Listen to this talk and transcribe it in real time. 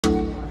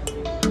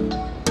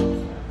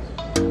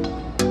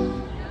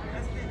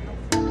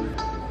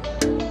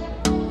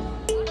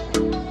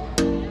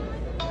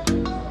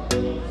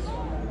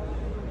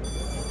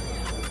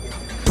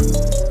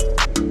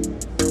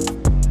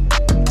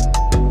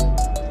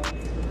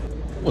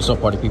What's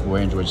up, party people?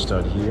 Android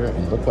Stud here,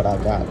 and look what I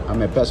got.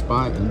 I'm at Best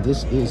Buy, and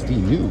this is the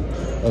new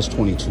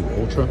S22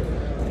 Ultra.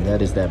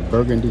 That is that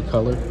burgundy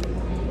color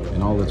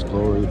in all its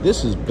glory.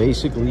 This is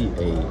basically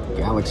a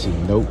Galaxy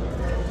Note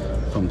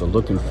from the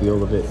look and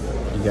feel of it.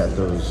 You got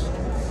those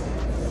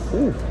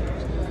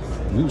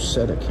new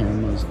set of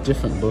cameras,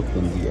 different look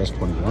than the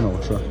S21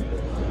 Ultra,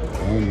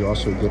 and you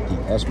also get the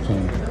S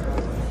Pen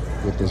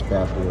with this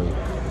bad boy.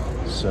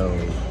 So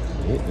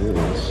it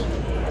is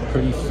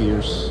pretty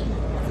fierce.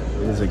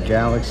 It is a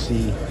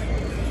Galaxy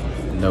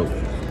Note.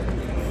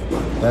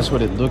 That's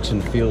what it looks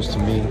and feels to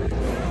me.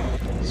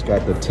 It's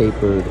got the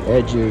tapered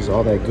edges,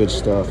 all that good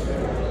stuff.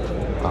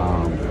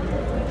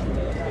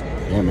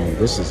 Yeah, man,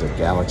 this is a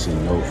Galaxy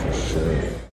Note for sure.